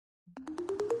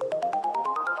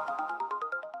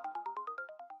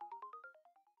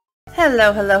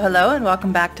Hello, hello, hello, and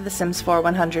welcome back to the Sims 4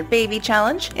 100 Baby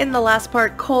Challenge. In the last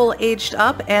part, Cole aged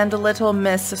up and little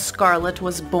Miss Scarlet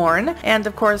was born. And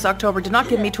of course, October did not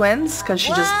give me twins, because she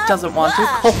just doesn't want to.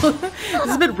 Cole this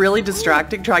has been really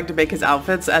distracting trying to make his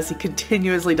outfits, as he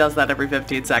continuously does that every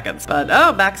 15 seconds. But,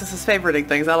 oh, Maxis is favoriting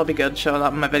things. That'll be good, showing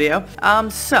up in my video.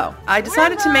 So, I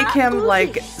decided to make him,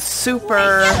 like,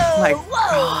 super...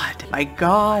 My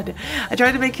god. I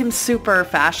tried to make him super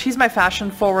fashion. He's my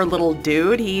fashion-forward little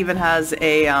dude. He even has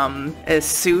a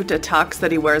suit, a tux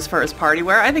that he wears for his party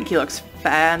wear. I think he looks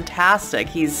fantastic.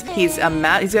 He's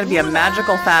gonna be a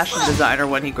magical fashion designer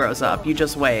when he grows up. You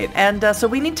just wait. And so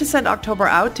we need to send October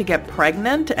out to get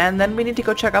pregnant, and then we need to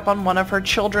go check up on one of her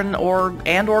children or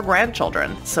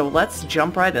grandchildren. So let's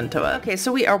jump right into it. Okay,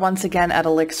 so we are once again at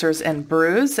Elixirs and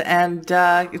Brews, and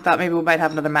thought maybe we might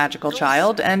have another magical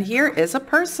child, and here is a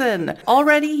person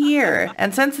already here.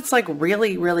 And since it's like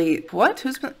really, what?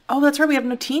 Oh, that's right, we have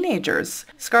no teenagers.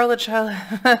 Scarlet child.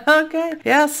 Okay.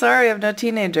 Yeah, sorry, I have no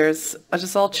teenagers.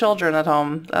 Just all children at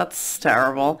home. That's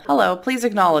terrible. Hello, please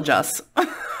acknowledge us.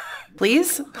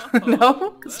 Please?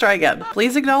 No? Let's try again.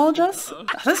 Please acknowledge us?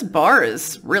 This bar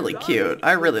is really cute.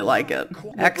 I really like it.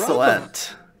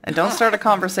 Excellent. And don't start a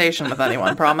conversation with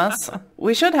anyone, promise?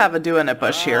 We should have a do-in-it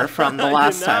bush here from the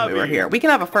last time we were here. We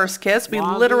can have a first kiss. We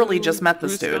literally just met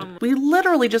this dude. We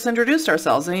literally just introduced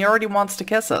ourselves and he already wants to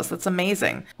kiss us. That's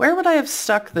amazing. Where would I have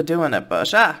stuck the do-in-it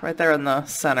bush? Ah, right there in the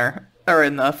center. Or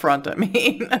in the front, I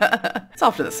mean. It's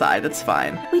off to the side, it's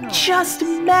fine. We just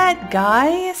met,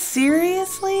 guys.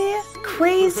 Seriously?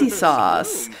 Crazy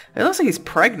sauce. It looks like he's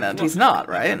pregnant. He's not,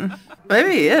 right?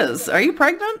 Maybe he is. Are you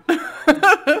pregnant?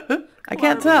 I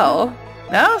can't tell.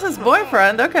 No, it's his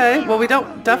boyfriend. Okay. Well, we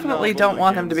definitely don't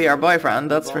want him to be our boyfriend,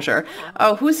 that's for sure.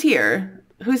 Oh, who's here?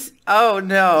 Oh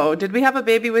no. Did we have a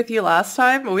baby with you last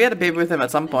time? Well, we had a baby with him at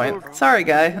some point. Sorry,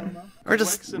 guy. We're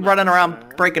just running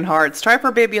around breaking hearts. Try for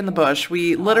a baby in the bush.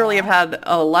 We literally have had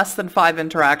less than 5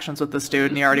 interactions with this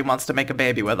dude, and he already wants to make a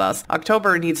baby with us.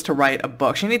 October needs to write a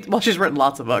book. She's written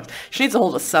lots of books. She needs to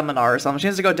hold a seminar or something. She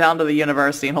needs to go down to the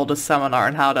university and hold a seminar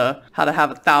on how to have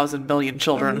 1,000 billion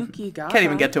children. Can't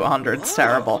even get to 100. It's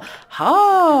terrible.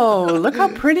 Oh, look how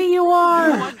pretty you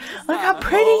are. Look how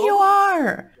pretty you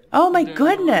are. Oh my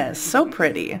goodness, so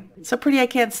pretty. So pretty I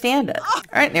can't stand it.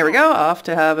 Alright, here we go, off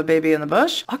to have a baby in the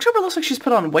bush. October looks like she's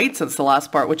put on weight since the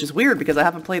last part, which is weird because I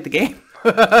haven't played the game.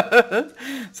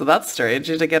 So that's strange,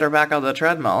 to get her back on the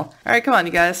treadmill. Alright, come on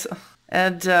you guys.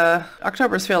 And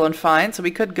October's feeling fine, so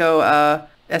we could go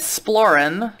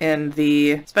exploring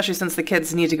especially since the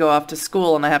kids need to go off to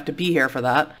school and I have to be here for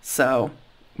that. So,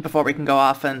 before we can go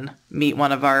off and meet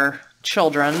one of our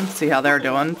children, see how they're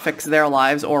doing, fix their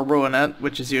lives or ruin it,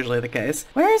 which is usually the case.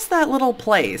 Where's that little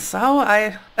place? Oh,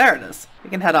 there it is. We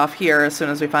can head off here as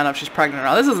soon as we find out if she's pregnant or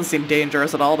not. This doesn't seem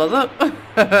dangerous at all, does it?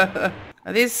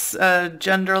 Are these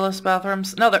genderless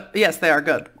bathrooms? No, yes, they are.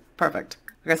 Good. Perfect.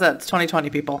 Like I said, it's 2020,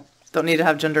 people. Don't need to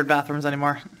have gendered bathrooms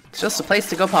anymore. It's just a place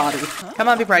to go potty. Come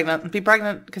on, be pregnant. Be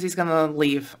pregnant, because he's gonna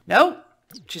leave. Nope.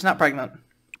 She's not pregnant.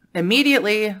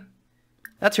 Immediately.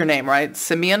 That's your name, right?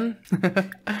 Simeon?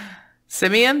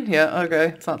 Simeon? Yeah, okay.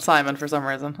 It's not Simon for some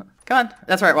reason. Come on.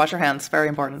 That's right, wash your hands. Very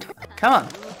important. Come on.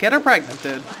 Get her pregnant,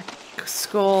 dude.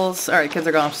 Schools. Alright, kids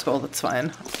are going off to school. That's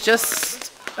fine.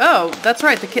 Oh, that's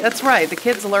right. That's right. The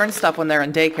kids learn stuff when they're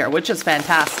in daycare, which is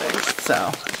fantastic.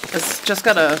 So, it's just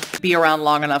gotta be around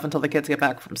long enough until the kids get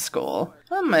back from school.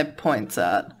 What are my points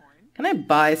at? Can I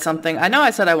buy something? I know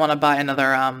I said I want to buy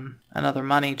another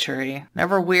money tree.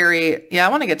 Never weary. Yeah, I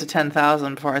want to get to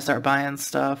 10,000 before I start buying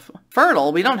stuff.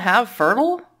 Fertile? We don't have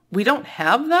fertile? We don't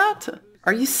have that?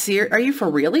 Are you serious? Are you for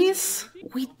realies?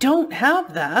 We don't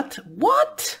have that.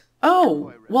 What?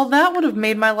 Oh, well that would have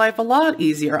made my life a lot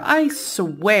easier. I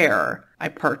swear I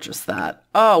purchased that.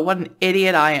 Oh, what an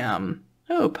idiot I am.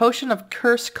 Oh, potion of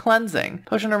curse cleansing.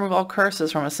 Potion to remove all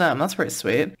curses from a sim. That's pretty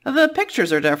sweet. The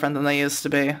pictures are different than they used to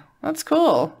be. That's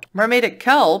cool. Mermaidic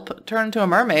kelp. Turn into a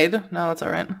mermaid. No, that's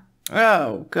alright.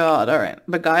 Oh, God. Alright.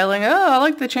 Beguiling. Oh, I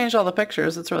like they changed all the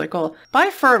pictures. It's really cool. Buy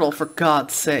fertile, for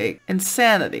God's sake.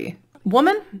 Insanity.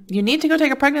 Woman, you need to go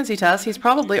take a pregnancy test. He's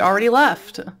probably already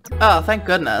left. Oh, thank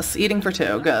goodness. Eating for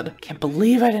 2. Good. Can't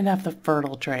believe I didn't have the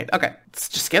fertile trait. Okay, let's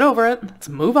just get over it. Let's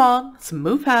move on. Let's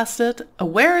move past it.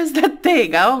 Where is that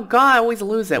thing? Oh, God, I always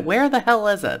lose it. Where the hell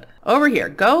is it? Over here.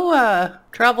 Go,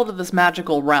 travel to this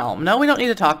magical realm. No, we don't need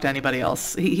to talk to anybody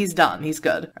else. He's done. He's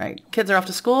good. All right, kids are off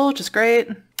to school, which is great.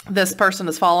 This person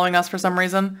is following us for some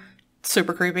reason.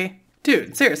 Super creepy.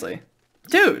 Dude, seriously.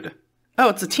 Dude. Oh,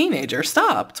 it's a teenager.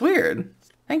 Stop. It's weird.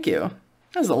 Thank you.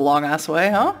 That was a long-ass way,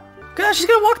 huh? Gosh, she's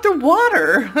gonna walk through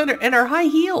water in her high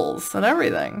heels and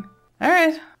everything.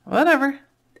 Alright, whatever.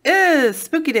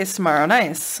 Spooky days tomorrow.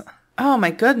 Nice. Oh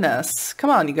my goodness. Come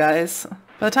on, you guys.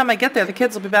 By the time I get there, the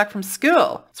kids will be back from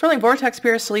school. Swirling vortex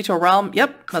appears to lead to a realm.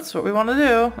 Yep, that's what we want to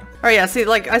do. Alright, yeah, see,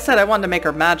 like I said, I wanted to make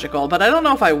her magical, but I don't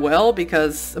know if I will,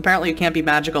 because apparently you can't be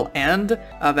magical and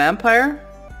a vampire.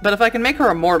 But if I can make her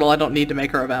immortal, I don't need to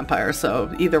make her a vampire,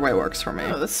 so either way works for me.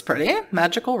 Oh, this is pretty.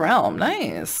 Magical realm.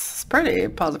 Nice. It's pretty.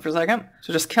 Pause it for a second.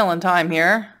 So just killing time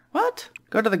here. What?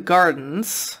 Go to the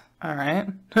gardens. Alright.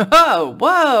 Whoa,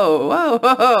 whoa, whoa,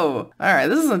 whoa. Alright,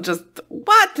 this isn't just...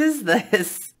 What is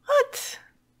this? What?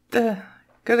 Go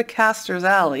to Castor's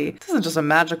Alley. This isn't just a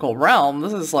magical realm.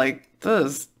 This is like...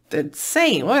 This is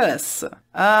insane. Look at this.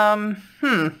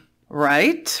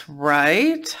 Right.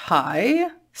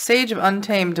 Hi. Sage of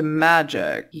Untamed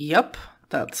Magic. Yep,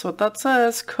 that's what that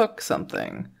says. Cook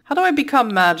something. How do I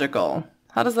become magical?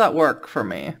 How does that work for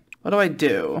me? What do I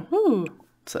do? Ooh,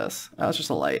 what's this? Oh, it's just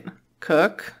a light.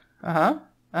 Cook.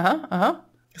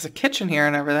 There's a kitchen here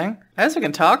and everything. I guess we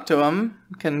can talk to him.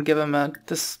 Can give him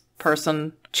this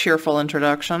person cheerful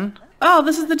introduction. Oh,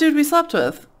 this is the dude we slept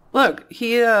with. Look,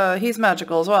 he's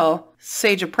magical as well.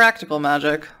 Sage of Practical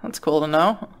Magic. That's cool to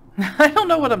know. I don't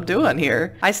know what I'm doing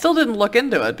here. I still didn't look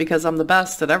into it because I'm the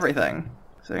best at everything.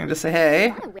 So I can just say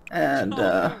hey, and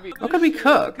what could we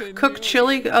cook? Cook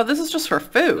chili? Oh, this is just for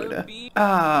food.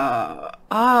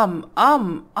 I'm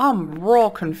real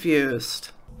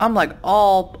confused. I'm like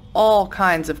all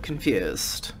kinds of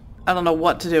confused. I don't know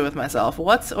what to do with myself.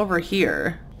 What's over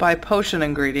here? Buy potion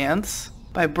ingredients.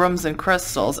 Buy brooms and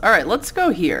crystals. All right, let's go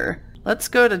here. Let's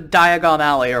go to Diagon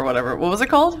Alley or whatever. What was it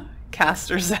called?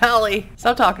 Castor's Alley.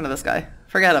 Stop talking to this guy.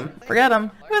 Forget him. Forget him.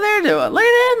 What are they doing? Look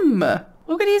at him.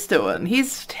 Look what he's doing.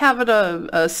 He's having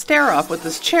a stare-off with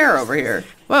this chair over here.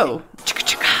 Whoa.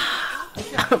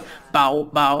 Bow,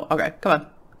 bow. Okay, come on.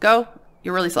 Go.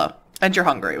 You're really slow. And you're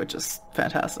hungry, which is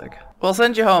fantastic. We'll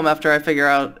send you home after I figure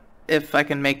out if I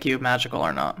can make you magical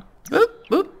or not. Boop,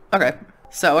 boop. Okay.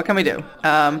 So what can we do?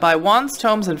 Buy wands,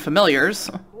 tomes, and familiars.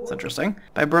 That's interesting.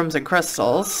 Buy brooms and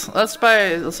crystals. Let's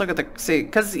look at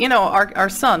because, you know, our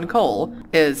son, Cole,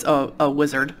 is a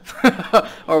wizard.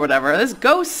 or whatever. There's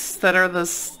ghosts that are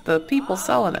the people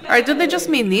selling it. Alright, did they just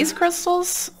mean these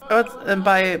crystals? And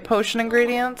buy potion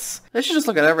ingredients? They should just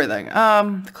look at everything.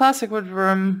 The classic wood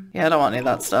room. Yeah, I don't want any of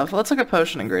that stuff. Let's look at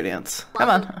potion ingredients. Come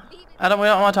on. We don't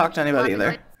want to talk to anybody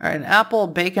either. Alright, an apple,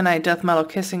 baconite, death metal,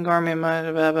 kissing gourmet,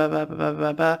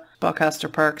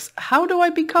 spellcaster perks. How do I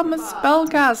become a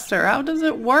spellcaster? How does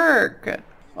it work?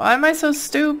 Why am I so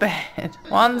stupid?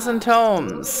 Wands and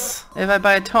tomes. If I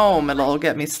buy a tome, it'll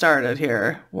get me started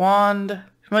here. Wand.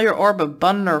 Familiar orb of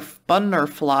Bunner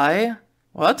fly.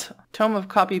 What? Tome of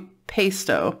copy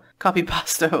pasto.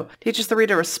 Teaches the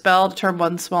reader a spell to turn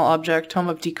one small object. Tome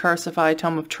of decursify.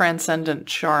 Tome of transcendent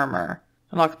charmer.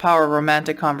 Unlock the power of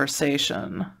romantic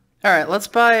conversation. Alright, let's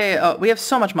buy... Oh, we have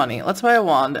so much money. Let's buy a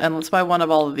wand, and let's buy one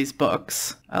of all of these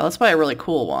books. Let's buy a really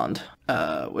cool wand.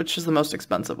 Which is the most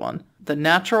expensive one? The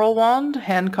natural wand,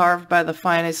 hand-carved by the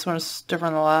finest one, is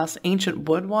different than the last. Ancient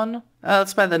wood one?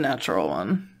 Let's buy the natural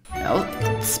one. I'll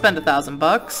spend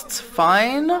 $1,000. It's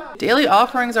fine. Daily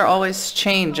offerings are always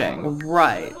changing.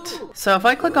 Right. So if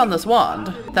I click on this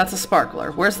wand, that's a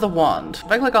sparkler. Where's the wand?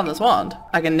 If I click on this wand,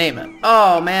 I can name it.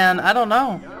 Oh man, I don't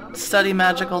know. Study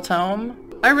magical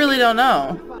tome? I really don't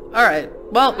know. Alright.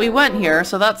 Well, we went here,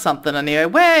 so that's something anyway.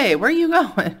 Wait, where are you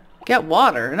going? Get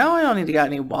water. No, I don't need to get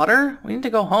any water. We need to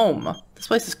go home. This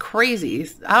place is crazy.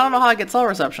 I don't know how I get cell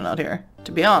reception out here,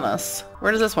 to be honest.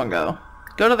 Where does this one go?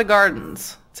 Go to the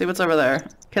gardens. See what's over there.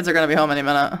 Kids are gonna be home any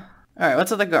minute. Alright,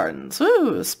 what's at the gardens?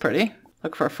 Ooh, it's pretty.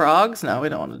 Look for frogs? No, we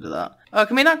don't want to do that. Oh,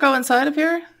 can we not go inside of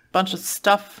here? Bunch of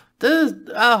stuff.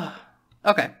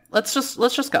 Okay, let's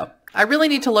just go. I really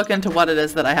need to look into what it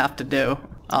is that I have to do,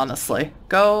 honestly.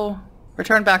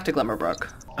 Return back to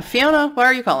Glimmerbrook. Fiona, why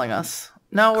are you calling us?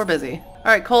 No, we're busy.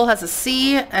 Alright, Cole has a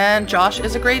C, and Josh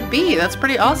is a grade B. That's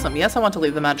pretty awesome. Yes, I want to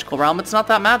leave the magical realm. It's not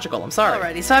that magical. I'm sorry.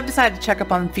 Alrighty, so I've decided to check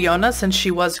up on Fiona since she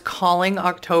was calling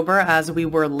October as we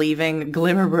were leaving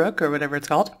Glimmerbrook, or whatever it's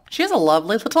called. She has a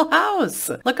lovely little house.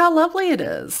 Look how lovely it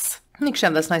is. I think she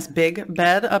had this nice big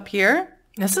bed up here.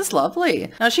 This is lovely.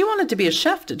 Now, she wanted to be a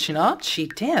chef, did she not? She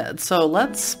did. So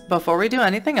before we do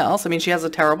anything else, I mean, she has a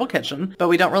terrible kitchen, but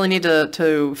we don't really need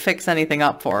to fix anything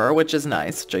up for her, which is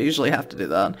nice. I usually have to do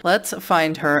that. Let's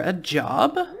find her a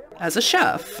job as a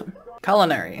chef.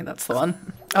 Culinary, that's the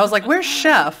one. I was like, where's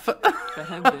Chef?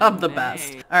 I'm the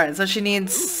best. All right, so she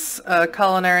needs a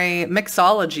culinary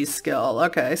mixology skill.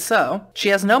 Okay, so she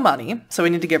has no money, so we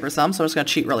need to give her some. So I'm just gonna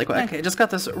cheat really quick. Okay, just got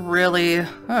this really,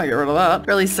 get rid of that.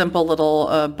 Really simple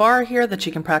little bar here that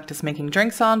she can practice making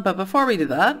drinks on. But before we do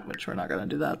that, which we're not gonna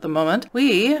do that at the moment,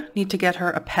 we need to get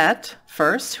her a pet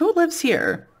first. Who lives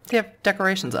here? They have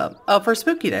decorations up. Oh, for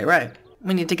Spooky Day, right.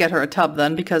 We need to get her a tub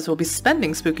then because we'll be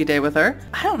spending Spooky Day with her.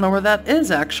 I don't know where that is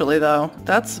actually though.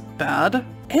 That's bad.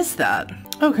 Is that?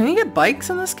 Oh, can you get bikes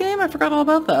in this game? I forgot all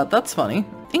about that. That's funny.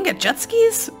 You can get jet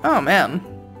skis? Oh man,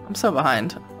 I'm so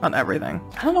behind on everything.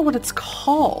 I don't know what it's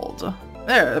called.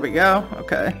 There we go.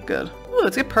 Okay, good. Ooh,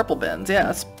 let's get purple bins.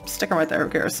 Yeah, stick them right there. Who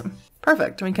cares?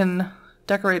 Perfect. We can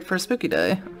decorate for Spooky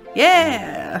Day.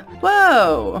 Yeah!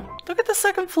 Whoa! Look at the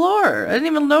second floor. I didn't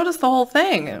even notice the whole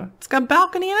thing. It's got a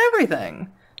balcony and everything.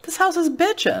 This house is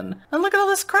bitchin'. And look at all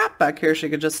this crap back here she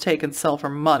could just take and sell for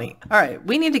money. Alright,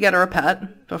 we need to get her a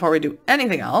pet before we do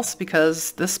anything else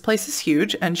because this place is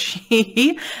huge and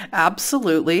she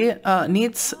absolutely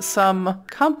needs some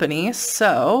company.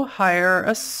 So, hire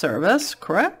a service,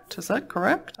 correct? Is that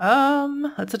correct?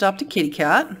 Let's adopt a kitty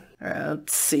cat.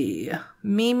 Let's see.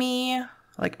 Mimi.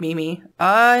 Like Mimi.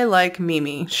 I like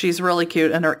Mimi. She's really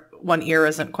cute and her one ear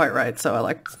isn't quite right, so I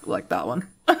like that one.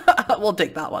 We'll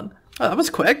take that one. Oh, that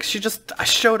was quick. She just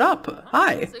showed up.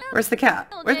 Hi. Where's the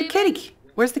cat? Where's the kitty?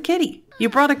 Where's the kitty? You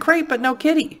brought a crate but no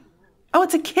kitty. Oh,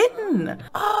 it's a kitten.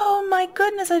 Oh my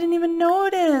goodness, I didn't even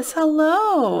notice.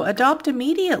 Hello. Adopt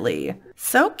immediately.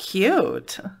 So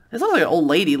cute. It looks like an old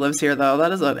lady lives here though.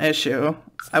 That is an issue.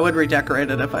 I would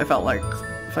redecorate it if I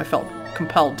felt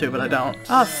compelled to, but I don't.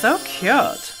 Oh, so cute.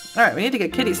 All right, we need to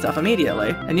get kitty stuff immediately.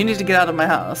 And you need to get out of my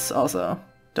house also.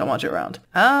 Don't want you around.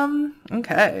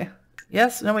 Okay.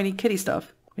 Yes, no, we need kitty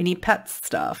stuff. We need pet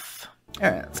stuff. All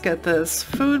right, let's get this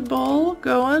food bowl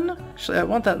going. Actually, I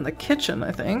want that in the kitchen,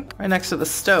 I think. Right next to the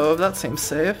stove, that seems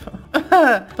safe.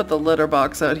 Put the litter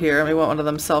box out here. We want one of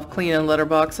them self-cleaning litter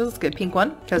boxes. Let's get a pink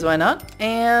one, because why not?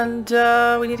 And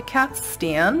we need a cat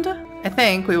stand. I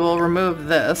think we will remove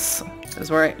this. Because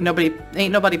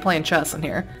ain't nobody playing chess in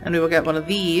here. And we will get one of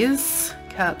these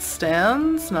cat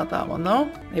stands. Not that one though.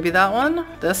 Maybe that one?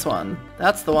 This one.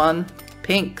 That's the one.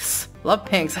 Pinks. Love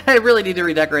pinks. I really need to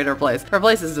redecorate her place. Her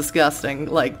place is disgusting,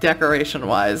 like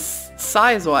decoration-wise.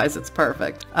 Size-wise, it's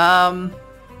perfect. I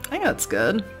think that's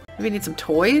good. Maybe we need some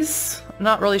toys? I'm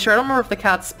not really sure. I don't remember if the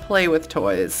cats play with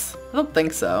toys. I don't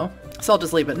think so. So I'll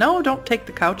just leave it. No, don't take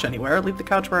the couch anywhere. Leave the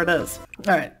couch where it is.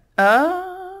 Alright.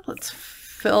 Let's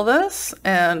fill this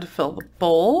and fill the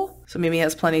bowl. So Mimi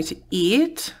has plenty to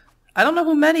eat. I don't know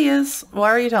who Medi is. Why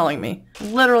are you telling me?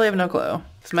 Literally have no clue.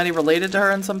 Is Medi related to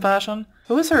her in some fashion?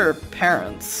 Who is her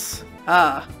parents?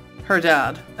 Ah, her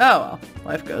dad. Oh well,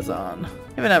 life goes on.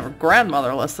 Even have her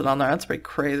grandmother listed on there. That's pretty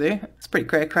crazy. It's pretty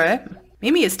cray-cray.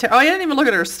 Mimi is oh, I didn't even look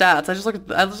at her stats. I just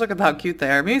look at how cute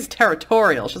they are. Mimi's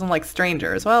territorial. She doesn't like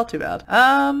strangers. Well, too bad.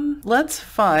 Let's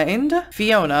find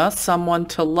Fiona someone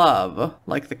to love,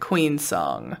 like the Queen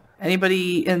song.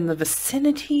 Anybody in the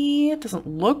vicinity? It doesn't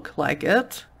look like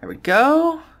it. There we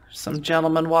go. Some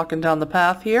gentleman walking down the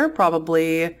path here.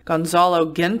 Probably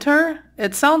Gonzalo Ginter.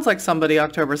 It sounds like somebody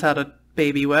October's had a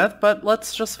baby with, but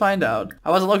let's just find out.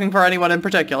 I wasn't looking for anyone in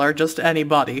particular, just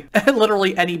anybody.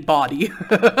 Literally anybody.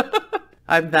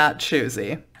 I'm that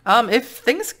choosy.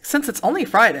 Since it's only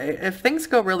Friday, if things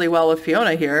go really well with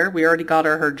Fiona here, we already got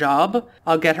her job.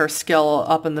 I'll get her skill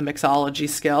up in the mixology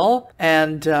skill.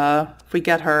 And if we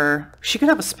get her, she could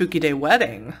have a Spooky Day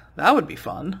wedding. That would be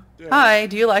fun. Hi,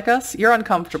 do you like us? You're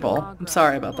uncomfortable. I'm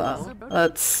sorry about that.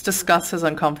 Let's discuss his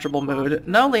uncomfortable mood.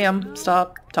 No, Liam,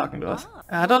 stop talking to us.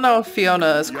 I don't know if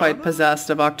Fiona is quite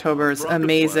possessed of October's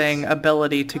amazing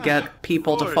ability to get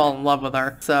people to fall in love with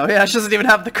her. So yeah, she doesn't even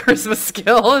have the Christmas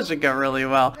skill. It should go really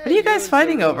well. What are you guys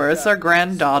fighting over? It's our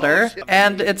granddaughter,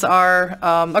 and it's our,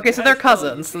 okay, so they're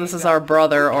cousins. So this is our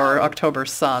brother or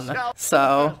October's son.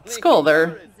 So it's cool.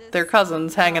 They're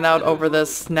cousins hanging out over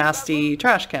this nasty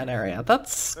trash can area.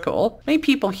 That's cool. Many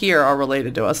people here are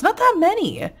related to us. Not that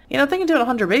many. You know, thinking doing a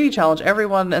 100 baby challenge,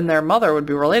 everyone and their mother would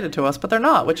be related to us, but they're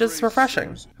not, which is refreshing.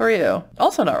 Who are you?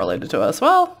 Also not related to us.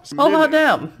 Well, hot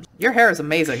damn. Your hair is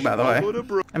amazing, by the way.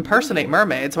 Impersonate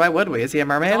mermaids. Why would we? Is he a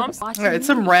mermaid? Alright,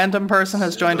 some random person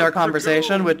has joined our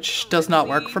conversation, which does not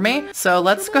work for me. So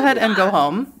let's go ahead and go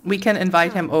home. We can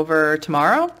invite him over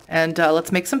tomorrow, and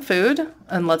let's make some food,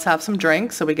 and let's have some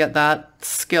drinks so we get that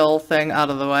skill thing out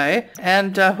of the way.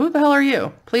 And who the hell are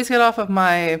you? Please get off of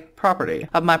my property.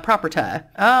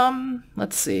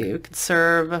 Let's see. We could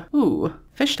serve,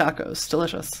 fish tacos.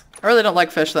 Delicious. I really don't like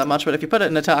fish that much, but if you put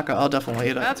it in a taco, I'll definitely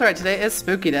eat it. That's right, today is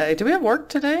Spooky Day. Do we have work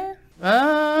today?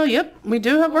 Yep, we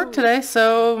do have work today,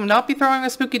 so not be throwing a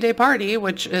spooky day party,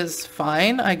 which is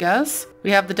fine, I guess.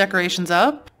 We have the decorations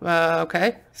up.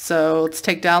 Okay, so let's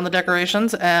take down the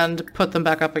decorations and put them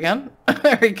back up again.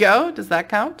 There we go. Does that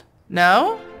count?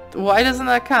 No? Why doesn't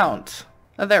that count?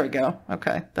 Oh, there we go.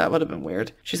 Okay, that would have been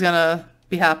weird. She's gonna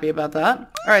be happy about that.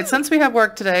 All right, since we have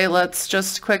work today, let's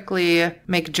just quickly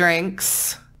make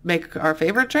drinks. Make our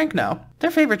favorite drink? No.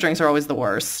 Their favorite drinks are always the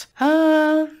worst.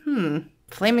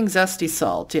 Flaming zesty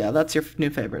salt. Yeah, that's your new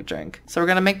favorite drink. So we're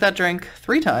gonna make that drink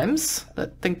 3 times. I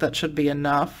think that should be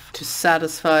enough to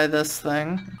satisfy this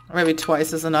thing. Or maybe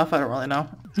twice is enough, I don't really know.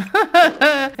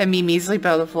 And Mimi sleep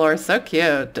on the floor, so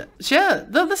cute. Yeah,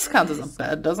 this counts as a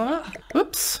bed, doesn't it?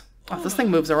 Whoops. Oh, this thing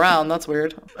moves around, that's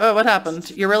weird. Oh, what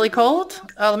happened? You're really cold?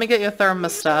 Let me get you a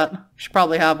thermostat. You should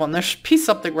probably have one. There should be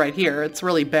something right here. It's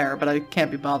really bare, but I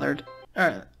can't be bothered.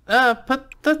 Alright.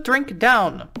 Put the drink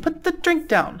down. Put the drink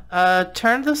down.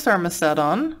 Turn the thermostat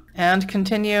on and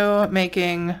continue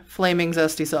making flaming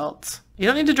zesty salts. You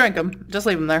don't need to drink them. Just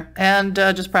leave them there. And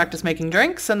just practice making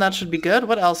drinks, and that should be good.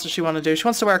 What else does she want to do? She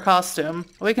wants to wear a costume.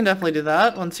 We can definitely do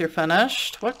that once you're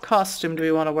finished. What costume do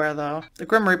we want to wear, though? The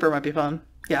Grim Reaper might be fun.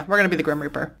 Yeah, we're gonna be the Grim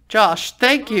Reaper. Josh,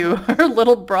 thank you. Her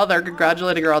little brother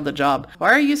congratulating her on the job.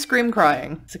 Why are you scream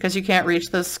crying? Is it because you can't reach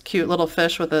this cute little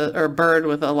fish with or bird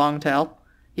with a long tail?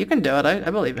 You can do it. I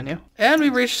believe in you. And we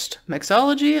reached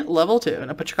Mixology level 2.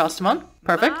 Now put your costume on.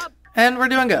 Perfect. And we're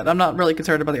doing good. I'm not really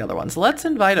concerned about the other ones. Let's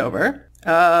invite over.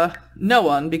 No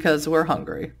one, because we're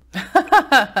hungry.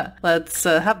 Let's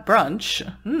have brunch.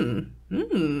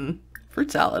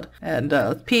 Fruit salad.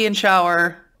 And pee and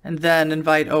shower. And then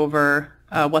invite over,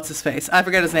 what's his face? I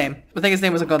forget his name. I think his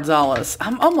name was Gonzalez.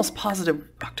 I'm almost positive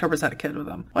October's had a kid with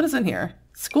him. What is in here?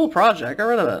 School project. Get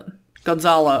rid of it.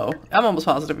 Gonzalo. I'm almost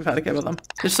positive we've had a kid with him.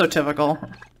 It's so typical.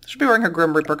 She'll be wearing her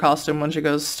Grim Reaper costume when she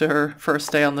goes to her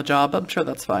first day on the job. I'm sure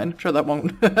that's fine. I'm sure that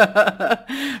won't...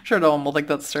 I'm sure no one will think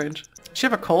that's strange. Does she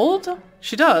have a cold?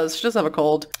 She does. She does have a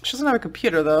cold. She doesn't have a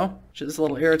computer, though, which is a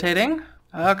little irritating.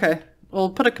 Okay. We'll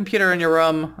put a computer in your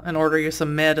room and order you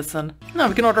some medicine. No,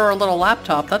 we can order a little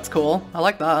laptop. That's cool. I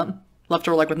like that. Left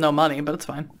her, like, with no money, but it's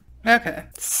fine. Okay,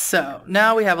 so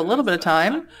now we have a little bit of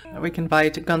time. We can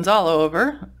invite Gonzalo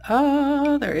over.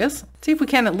 There he is. See if we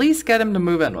can at least get him to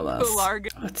move in with us. Oh,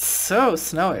 it's so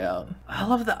snowy out. I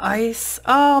love the ice.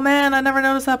 Oh man, I never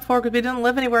noticed that before because we didn't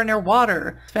live anywhere near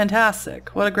water. It's fantastic.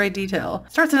 What a great detail.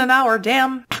 Starts in an hour,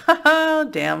 damn.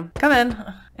 Damn. Come in.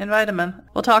 Invite him in.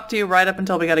 We'll talk to you right up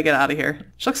until we gotta get out of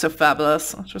here. She looks so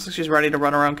fabulous. She looks like she's ready to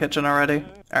run her own kitchen already.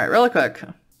 Alright, really quick.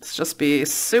 Let's just be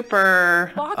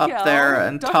super up there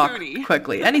and talk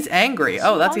quickly. And he's angry.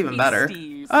 Oh, that's even better.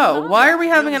 Oh, why are we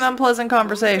having an unpleasant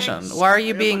conversation? Why are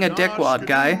you being a dickwad,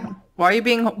 guy? Why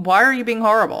are you being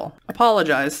horrible?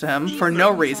 Apologize to him for no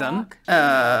reason.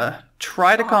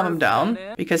 Try to calm him down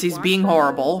because he's being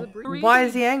horrible. Why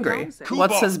is he angry?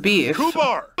 What's his beef?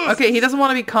 Okay, he doesn't want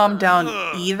to be calmed down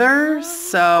either,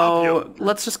 so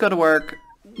let's just go to work.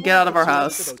 Get out of our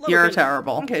house. You're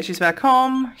terrible. Okay, she's back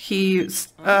home. It's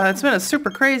been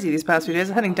super crazy these past few days.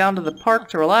 I'm heading down to the park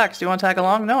to relax. Do you want to tag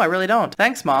along? No, I really don't.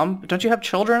 Thanks, Mom. Don't you have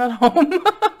children at home?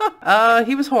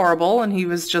 He was horrible, and he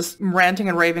was just ranting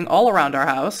and raving all around our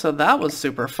house, so that was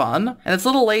super fun. And it's a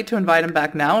little late to invite him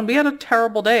back now, and we had a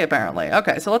terrible day, apparently.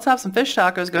 Okay, so let's have some fish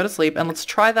tacos, go to sleep, and let's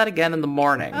try that again in the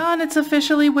morning. Oh, and it's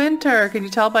officially winter. Can you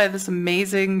tell by this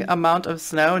amazing amount of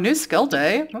snow? New skill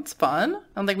day. That's fun. I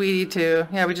don't think we need to...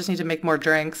 Yeah, we just need to make more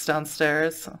drinks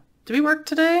downstairs. Do we work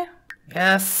today?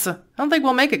 Yes. I don't think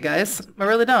we'll make it, guys. I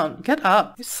really don't. Get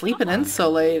up. You're sleeping in so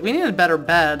late. We need a better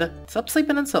bed. Stop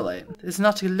sleeping in so late. It's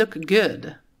not to look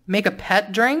good. Make a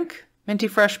pet drink? Minty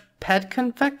fresh pet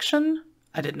confection?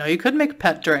 I didn't know you could make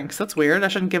pet drinks. That's weird. I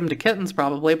shouldn't give them to kittens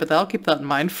probably, but I'll keep that in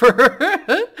mind for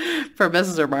for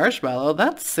Mrs. Marshmallow.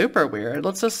 That's super weird.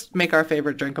 Let's just make our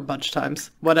favorite drink a bunch of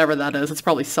times. Whatever that is. It's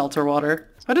probably seltzer water.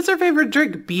 What is our favorite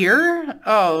drink? Beer?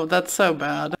 Oh, that's so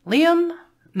bad. Liam?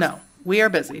 No. We are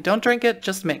busy. Don't drink it,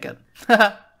 just make it.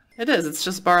 It is. It's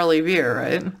just barley beer,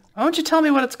 right? Why won't you tell me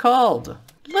what it's called?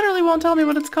 Literally won't tell me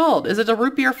what it's called. Is it a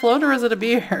root beer float or is it a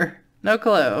beer? No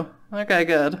clue. Okay,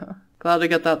 good. Glad to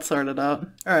get that sorted out.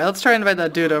 Alright, let's try and invite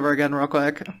that dude over again real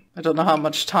quick. I don't know how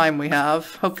much time we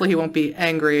have. Hopefully he won't be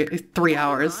angry. 3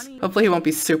 hours. Hopefully he won't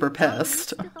be super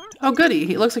pissed. Oh goody,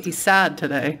 he looks like he's sad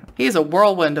today. He's a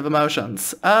whirlwind of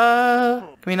emotions. Can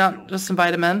we not just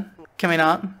invite him in? Can we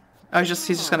not? Oh, he's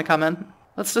just gonna come in.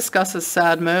 Let's discuss his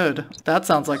sad mood. That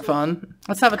sounds like fun.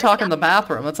 Let's have a talk in the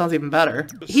bathroom. That sounds even better.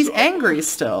 He's angry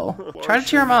still. Try to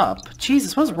cheer him up.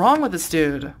 Jesus, what's wrong with this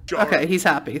dude? Okay, he's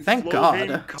happy. Thank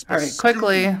God. Alright,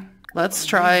 quickly Let's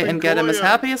try and get him as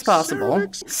happy as possible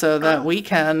so that we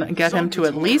can get him to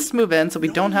at least move in so we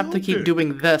don't have to keep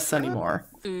doing this anymore.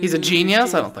 He's a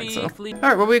genius? I don't think so.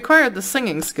 Alright, well we acquired the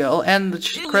singing skill and the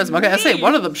charisma. Okay, I say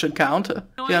one of them should count.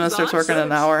 Fiona starts working in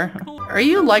an hour. Are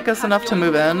you like us enough to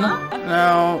move in?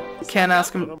 No, can't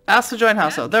ask him. Ask to join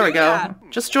household. There we go.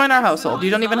 Just join our household.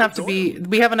 You don't even have to be,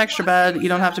 we have an extra bed. You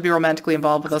don't have to be romantically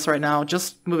involved with us right now.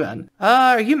 Just move in.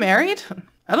 Are you married?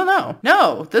 I don't know.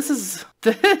 No, this is,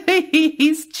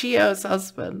 he's Chio's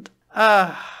husband.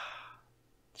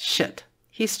 Shit.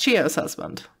 He's Chio's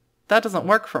husband. That doesn't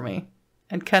work for me.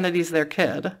 And Kennedy's their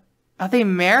kid. Are they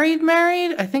married?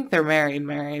 I think they're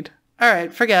married.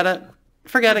 Alright, forget it.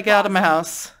 Forget it, get out of my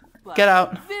house. Get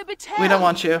out. We don't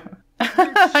want you.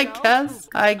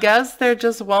 I guess there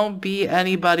just won't be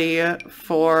anybody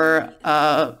for,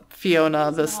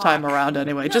 Fiona this time around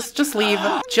anyway. Just leave.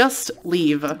 Just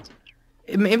leave.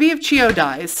 Maybe if Chio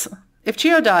dies. If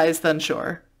Chio dies, then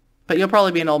sure. But you'll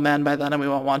probably be an old man by then and we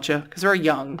won't want you. Because we're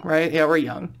young, right? Yeah, we're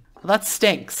young. Well, that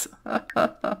stinks.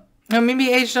 Oh,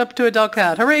 Mimi aged up to adult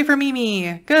cat. Hooray for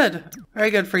Mimi! Good. Very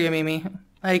good for you, Mimi.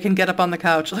 Now you can get up on the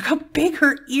couch. Look how big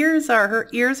her ears are. Her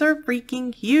ears are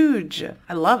freaking huge.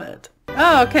 I love it.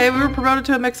 Oh, okay. We were promoted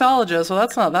to a mixologist. Well,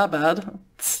 that's not that bad.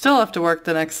 Still have to work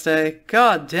the next day.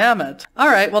 God damn it. All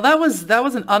right. Well, that was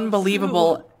an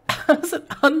unbelievable... That was an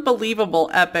unbelievable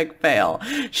epic fail.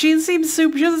 She doesn't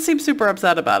seem super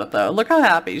upset about it though. Look how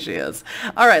happy she is.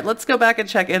 All right, let's go back and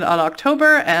check in on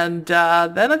October, and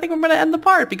then I think we're going to end the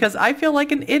part because I feel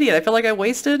like an idiot. I feel like I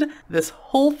wasted this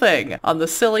whole thing on the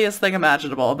silliest thing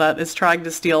imaginable, that is trying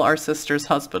to steal our sister's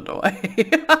husband away.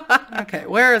 Okay,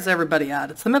 where is everybody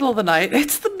at? It's the middle of the night.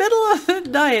 It's the middle of the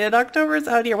night and October's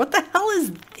out here. What the hell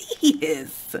is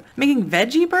this? Making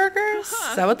veggie burgers?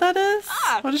 Is that what that is?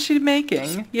 What is she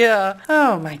making? Yeah.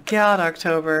 Oh my god,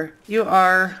 October. You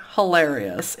are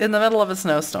hilarious. In the middle of a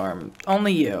snowstorm.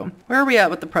 Only you. Where are we at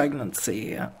with the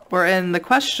pregnancy? We're in the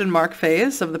question mark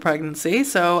phase of the pregnancy,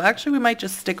 so actually we might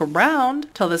just stick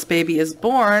around till this baby is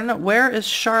born. Where is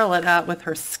Charlotte at with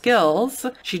her skills?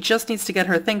 She just needs to get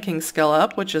her thinking skill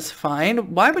up, which is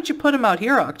fine. Why would you put him out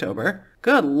here, October?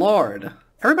 Good lord.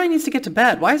 Everybody needs to get to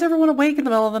bed. Why is everyone awake in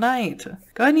the middle of the night?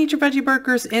 Go ahead and eat your veggie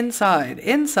burgers inside.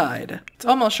 Inside. It's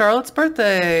almost Charlotte's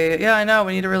birthday. Yeah, I know.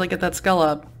 We need to really get that skull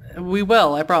up. We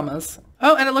will, I promise.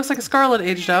 Oh, and it looks like a Scarlet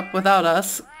aged up without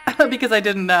us. Because I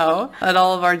didn't know that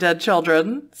all of our dead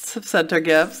children have sent her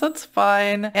gifts. That's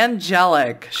fine.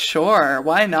 Angelic. Sure.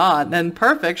 Why not? And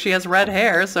perfect. She has red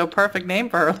hair, so perfect name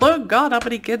for her. Look, God, how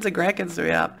many kids and grandkids do we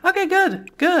have? Okay,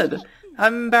 good. Good.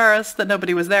 I'm embarrassed that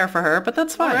nobody was there for her, but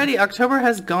that's fine. Alrighty, October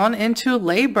has gone into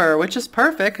labor, which is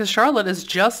perfect because Charlotte is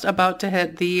just about to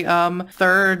hit the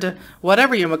third,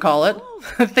 whatever you would call it,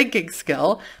 thinking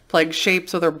skill. Playing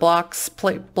shapes with her blocks,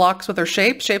 blocks with her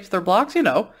shapes with her blocks, you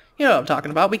know. You know what I'm talking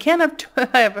about. We can't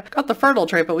have, I have got the fertile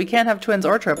trait, but we can't have twins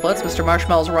or triplets. Mr.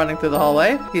 Marshmallow's running through the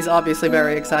hallway. He's obviously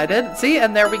very excited. See,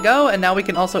 and there we go. And now we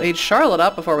can also age Charlotte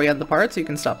up before we end the part, so you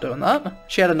can stop doing that.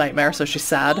 She had a nightmare, so she's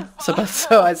sad.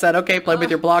 So I said, okay, play with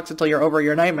your blocks until you're over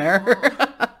your nightmare.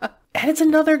 And it's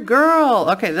another girl.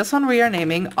 Okay, this one we are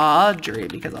naming Audrey,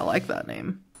 because I like that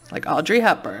name. Like Audrey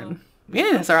Hepburn. We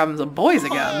need to start having some boys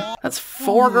again. That's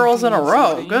 4 girls in a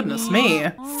row. Goodness me.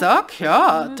 So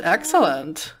cute.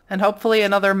 Excellent. And hopefully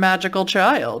another magical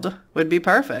child would be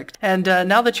perfect. And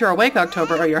now that you're awake,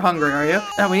 October, or you're hungry, are you?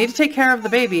 Now we need to take care of the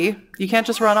baby. You can't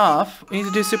just run off. We need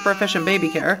to do super efficient baby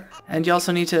care. And you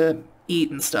also need to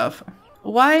eat and stuff.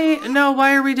 Why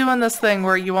are we doing this thing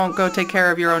where you won't go take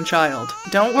care of your own child?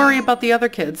 Don't worry about the other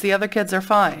kids. The other kids are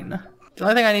fine. The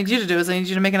only thing I need you to do is I need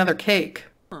you to make another cake.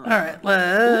 Alright,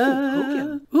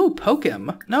 let's... Ooh, poke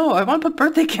him. No, I want to put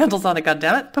birthday candles on it,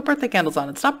 goddammit. Put birthday candles on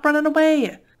it. Stop running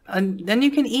away. And then you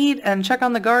can eat and check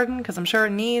on the garden, because I'm sure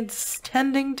it needs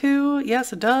tending to.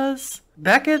 Yes, it does.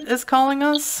 Beckett is calling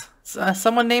us.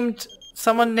 Someone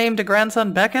named a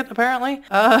grandson Beckett, apparently.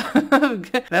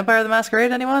 Vampire the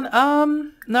Masquerade, anyone?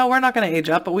 No, we're not going to age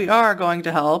up, but we are going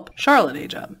to help Charlotte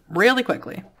age up really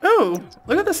quickly. Ooh,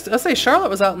 look at this. Let's say Charlotte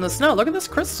was out in the snow. Look at this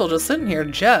crystal just sitting here,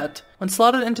 Jet. When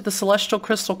slotted into the celestial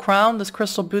crystal crown, this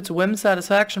crystal boosts whim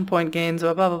satisfaction point gains,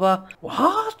 blah, blah, blah, blah.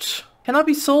 What? Cannot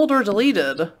be sold or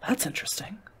deleted. That's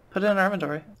interesting. Put it in our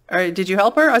inventory. Alright, did you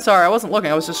help her? Sorry, I wasn't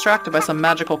looking. I was distracted by some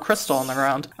magical crystal on the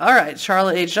ground. Alright,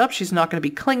 Charlotte aged up. She's not going to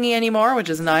be clingy anymore, which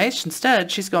is nice.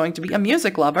 Instead, she's going to be a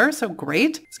music lover, so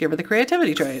great. Let's give her the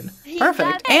creativity trait.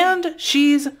 Perfect. And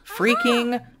she's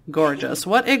freaking gorgeous.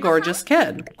 What a gorgeous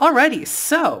kid. Alrighty,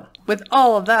 so with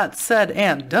all of that said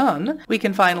and done, we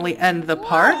can finally end the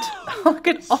part. Look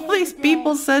at all these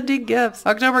people sending gifts.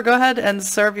 October, go ahead and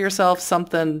serve yourself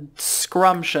something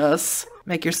scrumptious.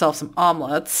 Make yourself some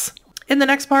omelets. In the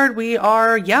next part, we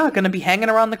are, going to be hanging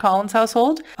around the Collins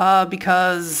household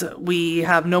because we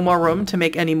have no more room to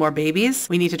make any more babies.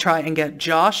 We need to try and get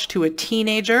Josh to a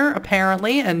teenager,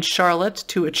 apparently, and Charlotte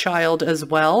to a child as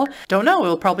well. Don't know.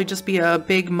 It'll probably just be a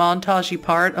big montage-y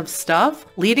part of stuff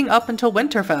leading up until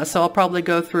Winterfest. So I'll probably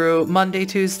go through Monday,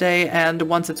 Tuesday, and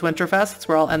once it's Winterfest, that's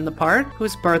where I'll end the part.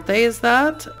 Whose birthday is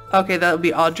that? Okay, that would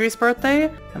be Audrey's birthday.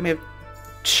 And we have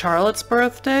Charlotte's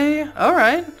birthday. All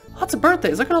right. Lots of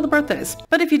birthdays. Look at all the birthdays.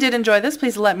 But if you did enjoy this,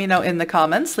 please let me know in the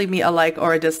comments. Leave me a like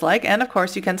or a dislike. And of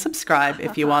course, you can subscribe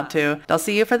if you want to. I'll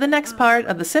see you for the next part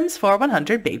of the Sims 4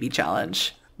 100 Baby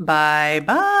Challenge. Bye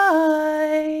bye.